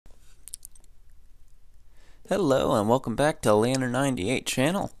Hello and welcome back to Lander98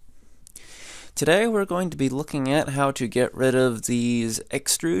 channel. Today we're going to be looking at how to get rid of these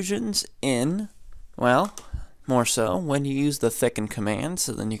extrusions in, well, more so when you use the Thicken command,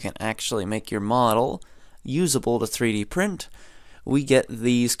 so then you can actually make your model usable to 3D print. We get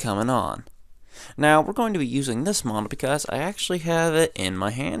these coming on. Now we're going to be using this model because I actually have it in my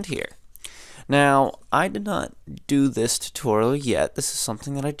hand here. Now, I did not do this tutorial yet. This is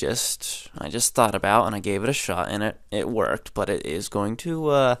something that I just thought about and I gave it a shot and it worked, but it is going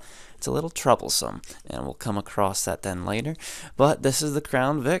to it's a little troublesome and we'll come across that then later. But this is the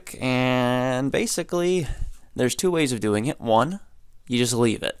Crown Vic, and basically there's two ways of doing it. One, you just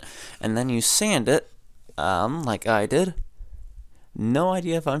leave it and then you sand it like I did. No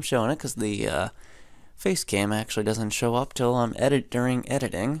idea if I'm showing it because the face cam actually doesn't show up till I'm during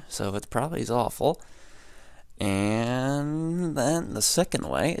editing, so it probably is awful. And then the second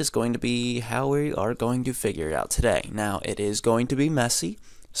way is going to be how we are going to figure it out today. Now, it is going to be messy,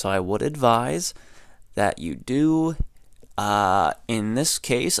 so I would advise that you do, in this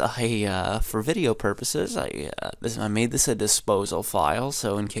case, for video purposes, I made this a disposal file,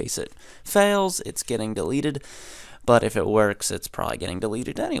 so in case it fails, it's getting deleted. But if it works, it's probably getting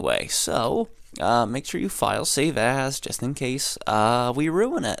deleted anyway. So make sure you file save as, just in case we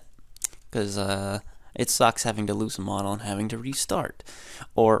ruin it. Because it sucks having to lose a model and having to restart.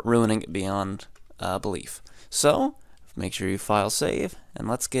 Or ruining it beyond belief. So make sure you file save, and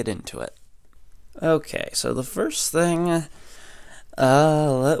let's get into it. Okay, so the first thing,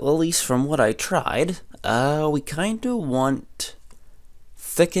 at least from what I tried, we kind of want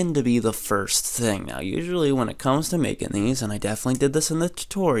Thicken to be the first thing. Now, usually when it comes to making these, and I definitely did this in the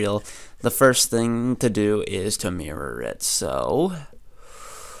tutorial, the first thing to do is to mirror it. So,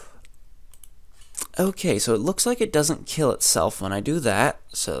 okay, so it looks like it doesn't kill itself when I do that,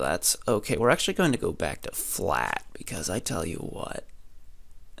 so that's okay. We're actually going to go back to flat, because I tell you what,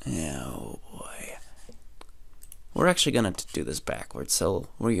 oh boy. We're actually going to do this backwards, so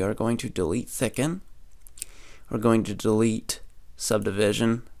we are going to delete Thicken. We're going to delete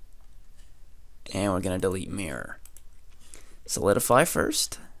subdivision, and we're going to delete mirror. Solidify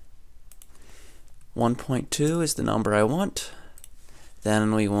first. 1.2 is the number I want.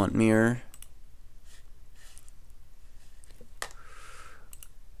 Then we want mirror.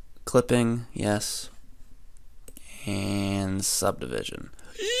 Clipping, yes. And subdivision.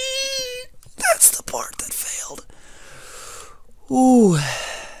 That's the part that failed. Ooh.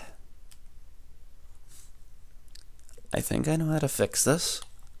 I think I know how to fix this.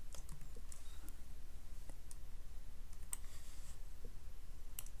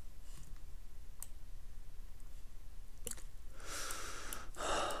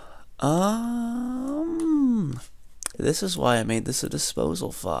 This is why I made this a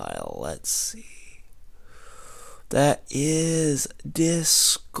disposal file. Let's see. That is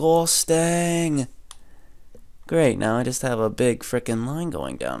disgusting. Great, now I just have a big frickin' line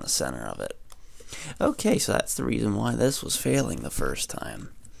going down the center of it. Okay, so that's the reason why this was failing the first time.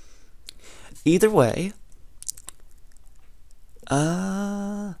 Either way,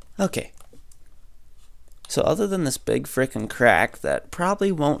 okay. So other than this big frickin' crack that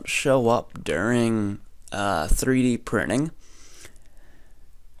probably won't show up during 3D printing,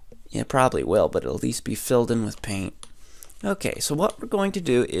 it probably will, but it'll at least be filled in with paint. Okay, so what we're going to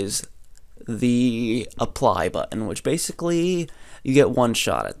do is the apply button, which basically you get one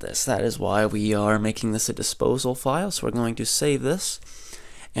shot at this. That is why we are making this a disposal file. So we're going to save this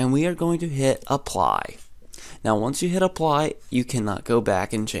and we are going to hit apply. Now once you hit apply, you cannot go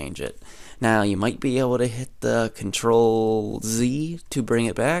back and change it. Now you might be able to hit the Control Z to bring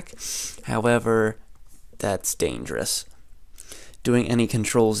it back. However, that's dangerous. Doing any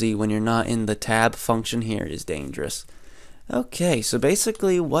Control Z when you're not in the tab function here is dangerous. Okay, so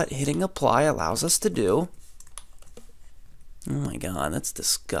basically what hitting apply allows us to do, oh my god, that's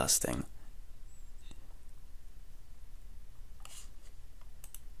disgusting.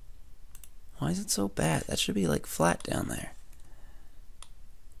 Why is it so bad? That should be like flat down there.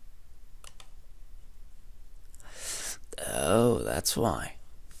 Oh, that's why.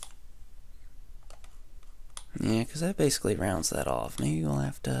 Yeah, because that basically rounds that off. Maybe we'll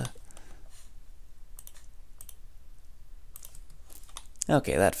have to...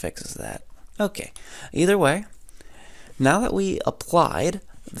 Okay, that fixes that. Okay, either way, now that we applied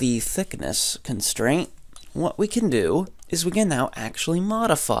the thickness constraint, what we can do is we can now actually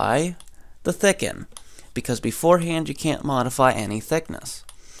modify the thicken, because beforehand you can't modify any thickness.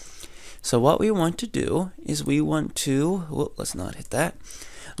 So what we want to do is we want to, let's not hit that,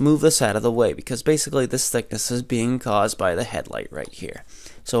 move this out of the way, because basically this thickness is being caused by the headlight right here.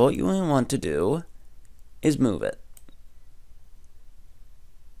 So what you want to do is move it.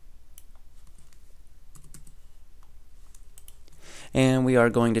 And we are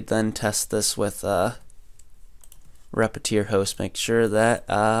going to then test this with Repetier host, make sure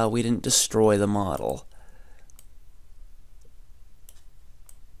that we didn't destroy the model.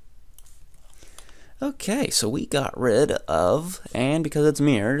 Okay, so we got rid of, and because it's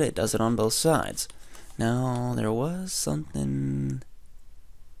mirrored, it does it on both sides. Now, there was something,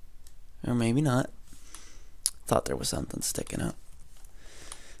 or maybe not. Thought there was something sticking up.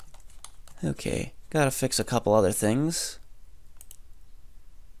 Okay, gotta fix a couple other things.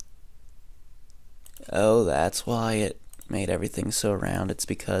 Oh, that's why it made everything so round. It's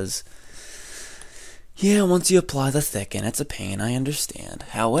because, yeah, once you apply the thicken, it's a pain, I understand.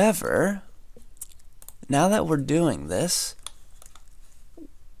 However, now that we're doing this,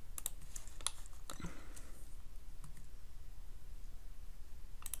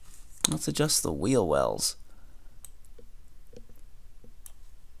 let's adjust the wheel wells.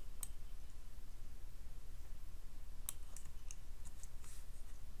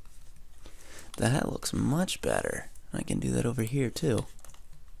 That looks much better. I can do that over here too.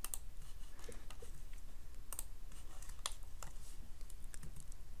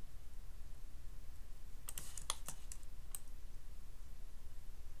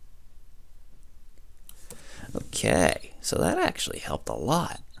 Okay, so that actually helped a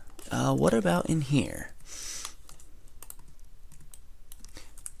lot. What about in here?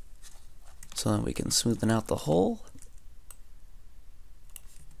 So that we can smoothen out the hole.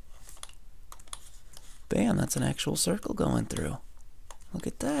 Bam, that's an actual circle going through. Look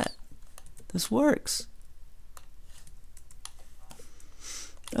at that. This works.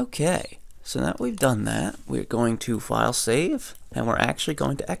 Okay, so now that we've done that, we're going to file save, and we're actually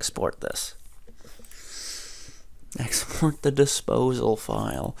going to export this. Export the disposal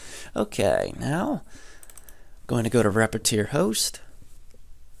file. Okay, now going to go to Repetier host,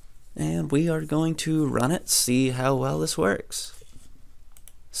 and we are going to run it, see how well this works.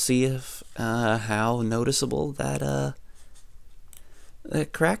 See if how noticeable that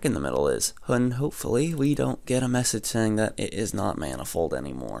crack in the middle is, and hopefully we don't get a message saying that it is not manifold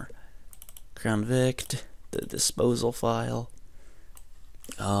anymore. Crown Vict, the disposal file.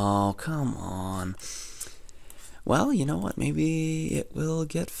 Oh, come on. Well, you know what? Maybe it will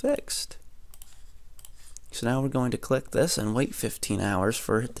get fixed. So now we're going to click this and wait 15 hours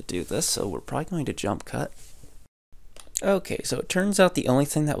for it to do this, so we're probably going to jump cut. Okay, so it turns out the only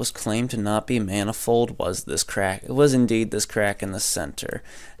thing that was claimed to not be manifold was this crack. It was indeed this crack in the center.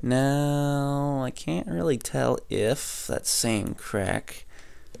 Now, I can't really tell if that same crack...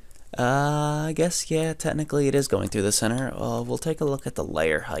 I guess, yeah, technically it is going through the center. We'll take a look at the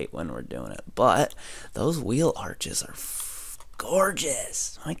layer height when we're doing it. But those wheel arches are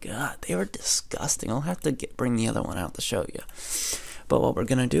gorgeous. My God, they were disgusting. I'll have to bring the other one out to show you. But what we're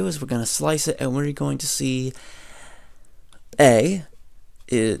going to do is we're going to slice it, and we're going to see...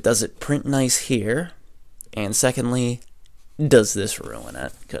 does it print nice here? And secondly, does this ruin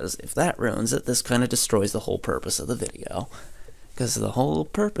it? Because if that ruins it, this kind of destroys the whole purpose of the video. Because the whole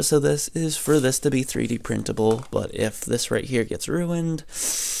purpose of this is for this to be 3D printable, but if this right here gets ruined,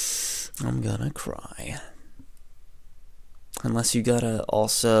 I'm gonna cry. Unless you gotta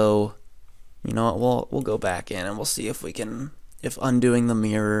also, you know what, we'll go back in and we'll see if we can, if undoing the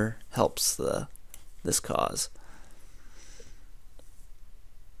mirror helps this cause.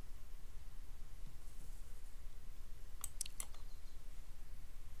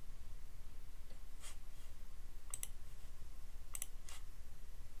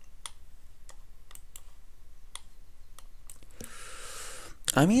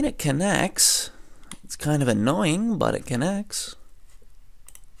 I mean, it connects. It's kind of annoying, but it connects.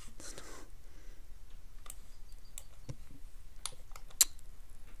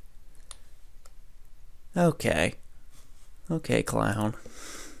 Okay. Okay, clown.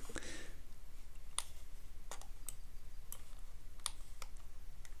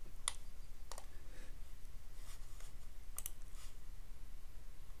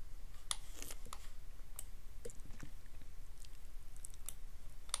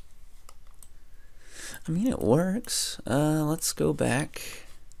 I mean, it works. Let's go back.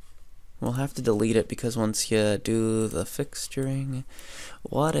 We'll have to delete it because once you do the fixturing,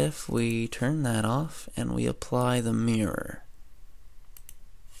 what if we turn that off and we apply the mirror?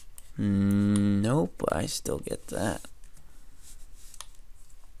 Nope, I still get that.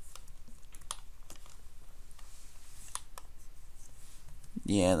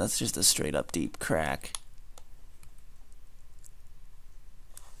 Yeah, that's just a straight up deep crack.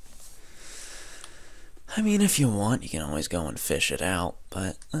 I mean, if you want, you can always go and fish it out,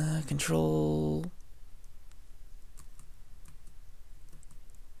 but control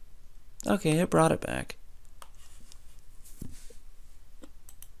Okay, it brought it back.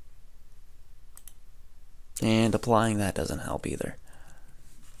 And applying that doesn't help either.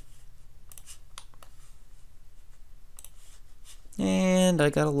 And I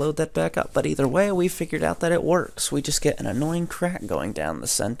gotta load that back up. But either way, we figured out that it works. We just get an annoying crack going down the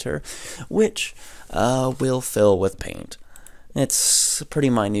center, which will fill with paint. It's a pretty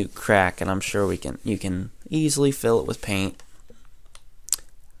minute crack, and I'm sure you can easily fill it with paint.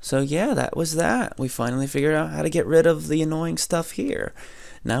 So yeah, that was that. We finally figured out how to get rid of the annoying stuff here.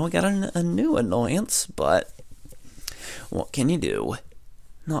 Now we got a new annoyance, but what can you do?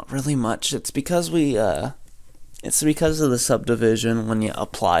 Not really much. It's because of the subdivision when you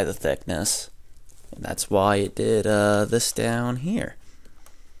apply the thickness. And that's why it did this down here.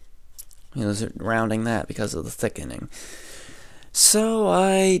 It was rounding that because of the thickening. So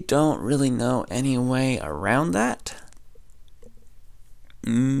I don't really know any way around that.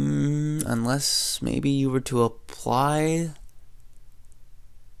 Unless maybe you were to apply.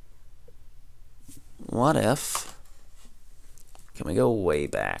 What if? Can we go way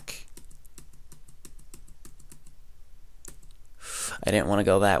back? I didn't want to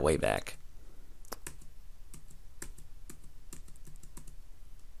go that way back.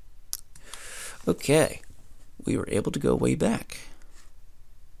 Okay, we were able to go way back.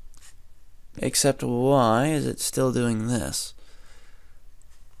 Except why is it still doing this?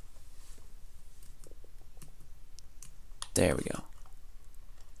 There we go.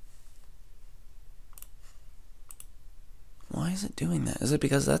 Why is it doing that? Is it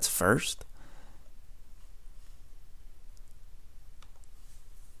because that's first?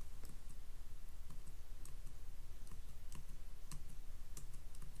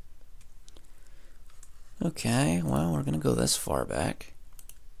 Okay, well, we're gonna go this far back.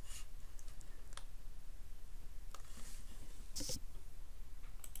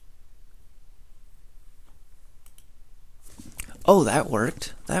 Oh, that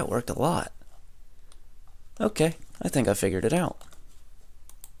worked. That worked a lot. Okay, I think I figured it out.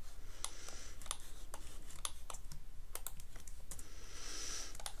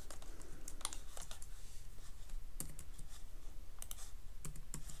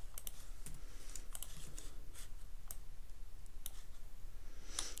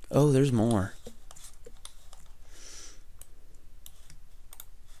 Oh, there's more.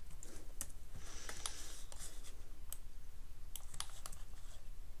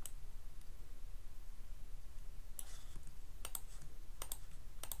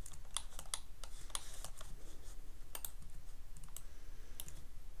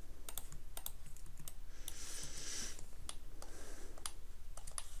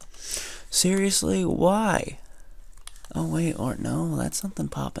 Seriously, why? Oh wait, or no, that's something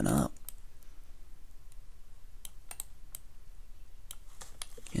popping up.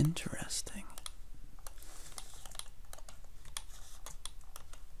 Interesting.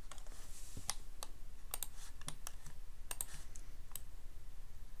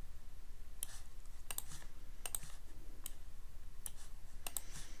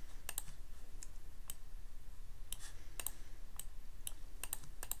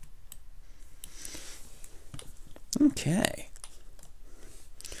 Okay.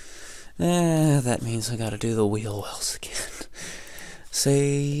 That means I gotta do the wheel wells again.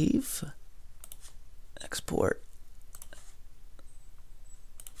 Save. Export.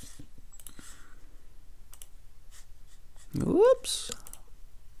 Whoops.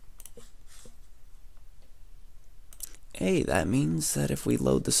 Hey, that means that if we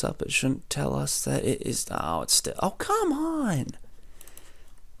load this up, it shouldn't tell us that it is. Oh, it's still. Oh, come on.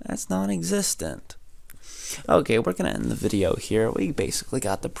 That's non-existent. Okay, we're gonna end the video here. We basically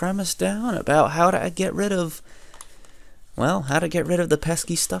got the premise down about how to get rid of, well, how to get rid of the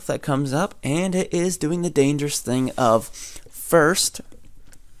pesky stuff that comes up, and it is doing the dangerous thing of first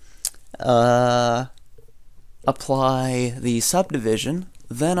apply the subdivision,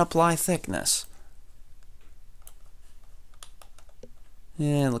 then apply thickness.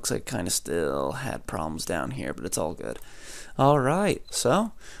 Yeah, it looks like kind of still had problems down here, but it's all good. Alright,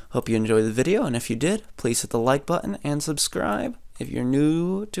 so, hope you enjoyed the video, and if you did, please hit the like button and subscribe if you're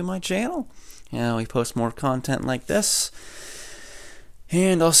new to my channel. Yeah, we post more content like this,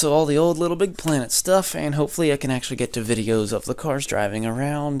 and also all the old Little Big Planet stuff, and hopefully I can actually get to videos of the cars driving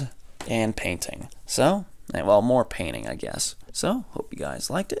around and painting. So, well, more painting, I guess. So, hope you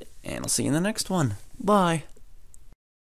guys liked it, and I'll see you in the next one. Bye!